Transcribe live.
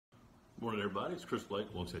Morning, everybody. It's Chris Blake,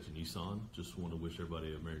 alongside you, Nissan. Just want to wish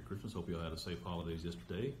everybody a Merry Christmas. Hope you all had a safe holidays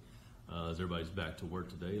yesterday. As everybody's back to work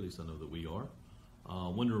today, at least I know that we are.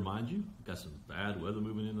 Wanted to remind you, got some bad weather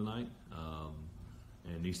moving in tonight.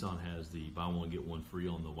 And Nissan has the buy one, get one free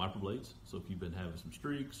on the wiper blades. So if you've been having some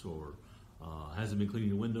streaks or hasn't been cleaning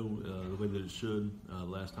your window the way that it should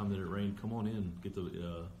last time that it rained, come on in, get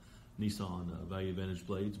the Nissan Value Advantage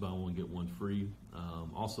blades, buy one, get one free.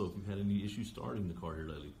 Also, if you've had any issues starting the car here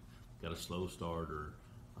lately, got a slow start or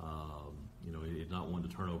it's not one to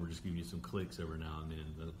turn over, just giving you some clicks every now and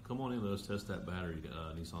then, come on in, let us test that battery.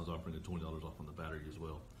 Nissan's offering $20 off on the battery as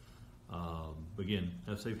well. But again,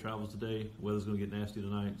 have safe travels today. Weather's going to get nasty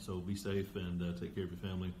tonight, so be safe and take care of your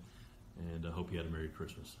family, and I hope you had a Merry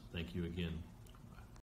Christmas. Thank you again.